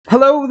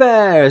Hello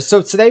there!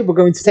 So today we're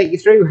going to take you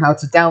through how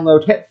to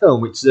download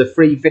Hitfilm, which is a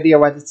free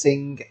video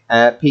editing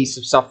piece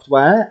of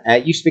software.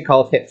 It used to be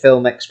called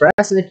Hitfilm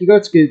Express, and if you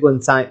go to Google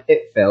and type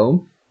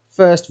Hitfilm,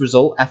 first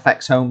result,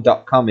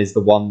 fxhome.com is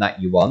the one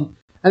that you want,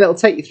 and it'll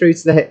take you through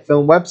to the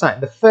Hitfilm website.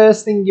 The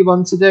first thing you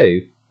want to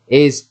do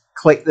is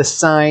click the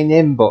sign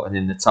in button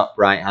in the top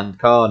right hand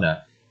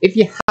corner. If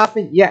you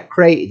haven't yet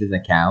created an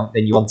account,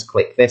 then you want to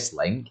click this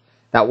link.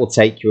 That will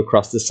take you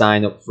across to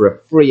sign up for a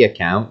free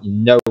account,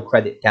 no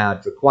credit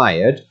card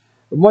required.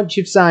 And once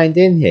you've signed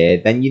in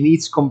here, then you need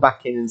to come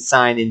back in and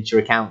sign into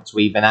your account to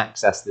even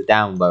access the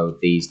download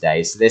these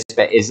days. So this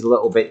bit is a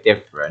little bit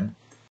different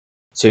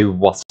to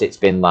what it's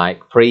been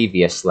like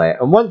previously.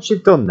 And once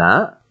you've done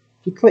that,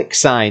 if you click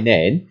sign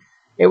in,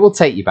 it will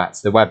take you back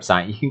to the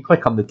website. You can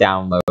click on the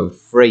download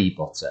free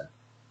button.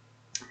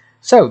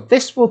 So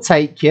this will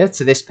take you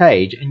to this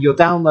page and you'll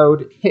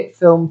download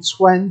Hitfilm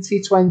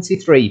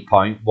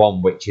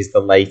 2023.1, which is the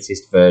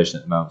latest version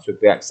at the moment. So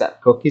if we accept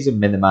cookies and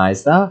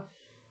minimize that,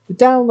 the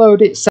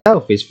download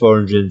itself is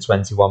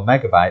 421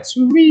 megabytes,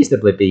 so a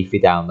reasonably beefy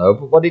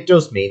download, but what it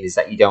does mean is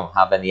that you don't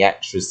have any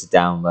extras to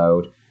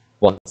download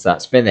once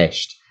that's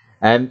finished.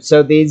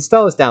 So the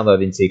install is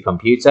downloaded into your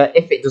computer.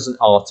 If it doesn't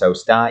auto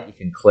start, you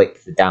can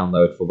click the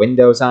download for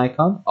Windows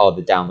icon or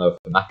the download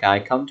for Mac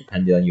icon,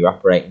 depending on your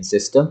operating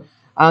system.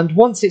 And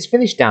once it's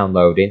finished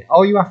downloading,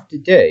 all you have to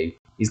do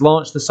is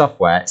launch the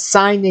software,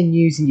 sign in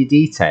using your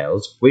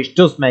details, which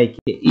does make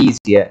it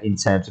easier in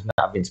terms of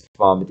not having to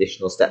perform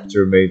additional steps to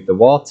remove the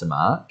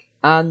watermark,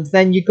 and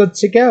then you're good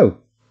to go.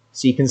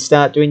 So you can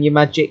start doing your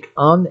magic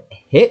on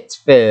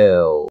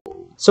Hitfilm.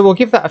 So we'll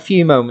give that a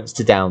few moments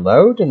to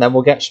download, and then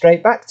we'll get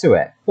straight back to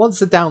it. Once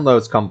the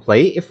download's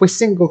complete, if we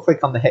single click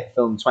on the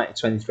Hitfilm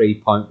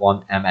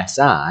 2023.1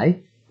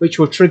 MSI, which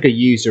will trigger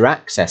user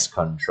access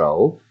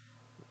control,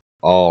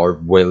 or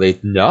will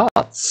it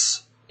not?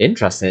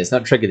 Interesting, it's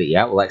not triggered it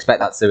yet. We'll expect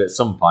that to at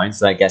some point,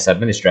 so I guess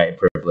administrative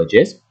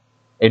privileges.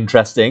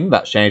 Interesting,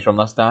 that's changed from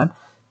last time.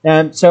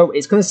 So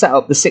it's going to set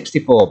up the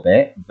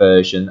 64-bit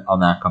version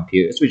on our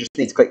computer, so we just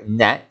need to click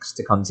Next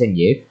to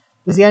continue.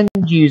 There's the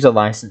end-user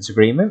license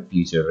agreement for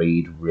you to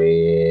read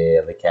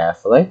really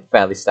carefully,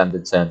 fairly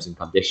standard terms and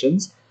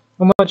conditions.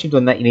 And once you've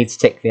done that, you need to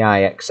tick the I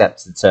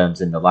accept the terms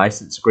in the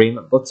license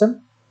agreement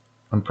button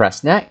and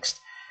press Next.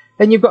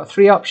 Then you've got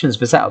three options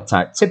for setup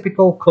type: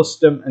 typical,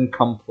 custom, and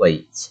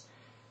complete.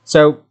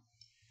 So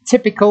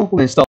typical will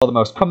install the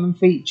most common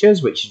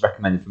features, which is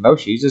recommended for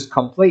most users.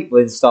 Complete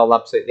will install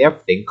absolutely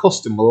everything.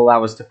 Custom will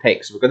allow us to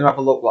pick. So we're going to have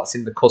a look what's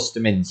in the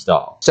custom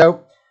install.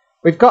 So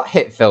we've got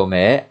Hitfilm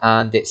here,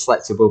 and it's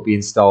selected will be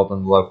installed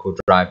on the local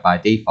drive by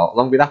default,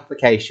 along with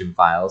application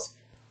files,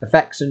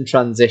 effects and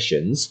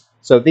transitions.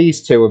 So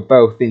these two are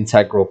both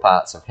integral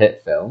parts of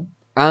Hitfilm.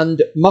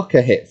 And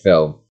Mocha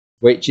Hitfilm,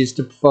 which is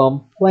to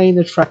perform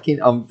planar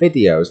tracking on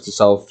videos to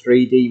solve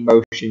 3D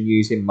motion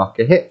using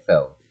Mocha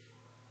Hitfilm.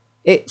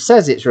 It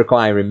says it's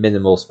requiring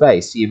minimal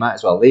space, so you might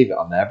as well leave it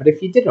on there, but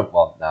if you didn't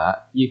want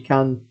that, you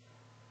can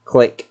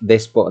click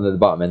this button at the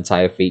bottom.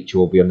 Entire feature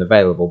will be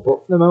unavailable,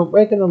 but for the moment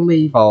we're going to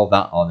leave all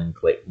that on and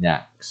click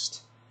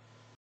Next.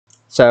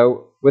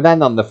 So we're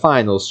then on the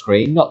final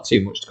screen, not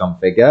too much to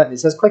configure, and it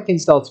says click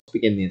Install to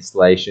begin the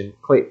installation,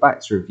 click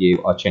Back to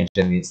review or change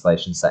any of the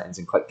installation settings,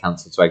 and click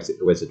Cancel to exit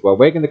the wizard. Well,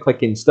 we're going to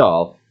click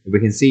Install, and we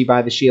can see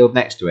by the shield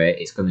next to it,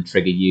 it's going to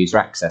trigger user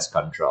access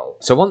control.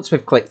 So once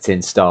we've clicked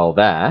Install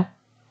there,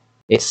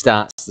 it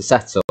starts the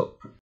setup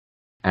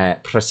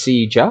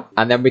procedure,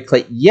 and then we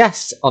click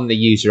Yes on the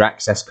user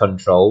access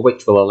control,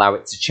 which will allow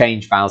it to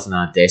change files on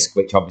our disk,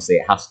 which obviously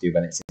it has to do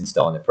when it's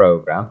installing the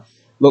program.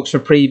 Looks for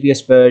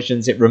previous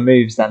versions, it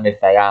removes them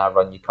if they are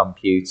on your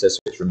computer, so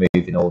it's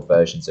removing old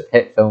versions of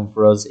Hitfilm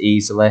for us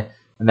easily,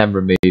 and then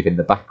removing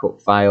the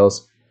backup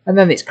files, and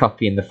then it's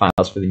copying the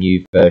files for the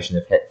new version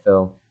of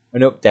Hitfilm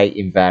and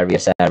updating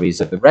various areas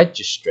of the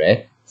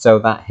registry so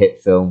that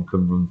Hitfilm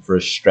can run for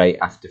us straight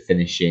after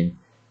finishing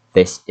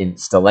this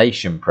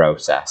installation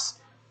process.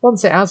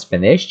 Once it has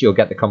finished, you'll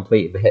get the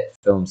complete of the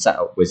Hitfilm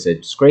setup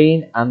wizard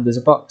screen, and there's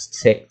a box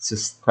ticked to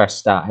press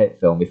Start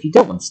Hitfilm. If you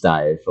don't want to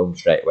start Hitfilm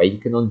straight away, you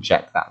can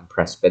uncheck that and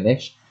press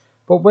Finish.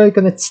 But we're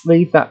going to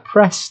leave that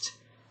pressed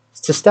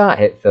to start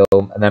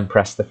Hitfilm and then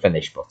press the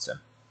Finish button.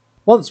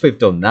 Once we've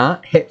done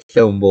that,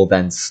 Hitfilm will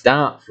then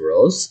start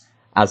for us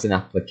as an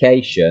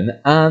application,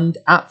 and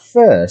at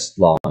first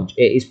launch,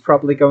 it is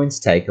probably going to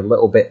take a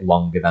little bit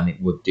longer than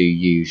it would do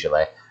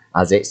usually,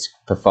 as it's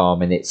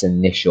performing its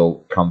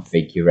initial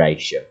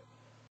configuration.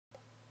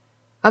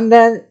 And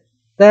then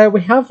there we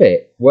have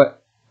it. We're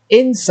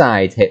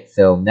inside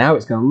Hitfilm now.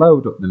 It's going to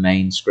load up the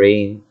main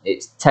screen.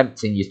 It's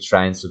tempting you to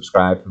try and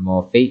subscribe for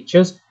more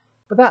features,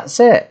 but that's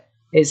it.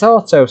 It's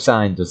auto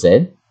signed us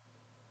in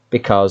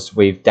because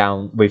we've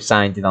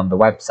signed in on the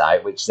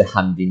website, which is a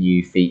handy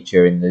new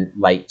feature in the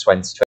late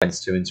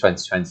 2022 and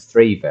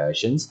 2023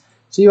 versions.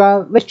 So you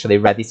are literally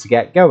ready to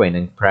get going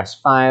and press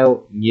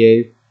File,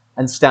 New,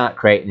 and start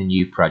creating a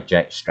new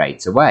project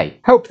straight away.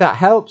 Hope that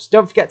helps.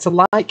 Don't forget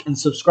to like and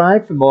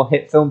subscribe for more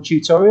Hitfilm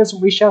tutorials,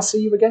 and we shall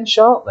see you again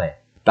shortly.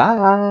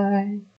 Bye!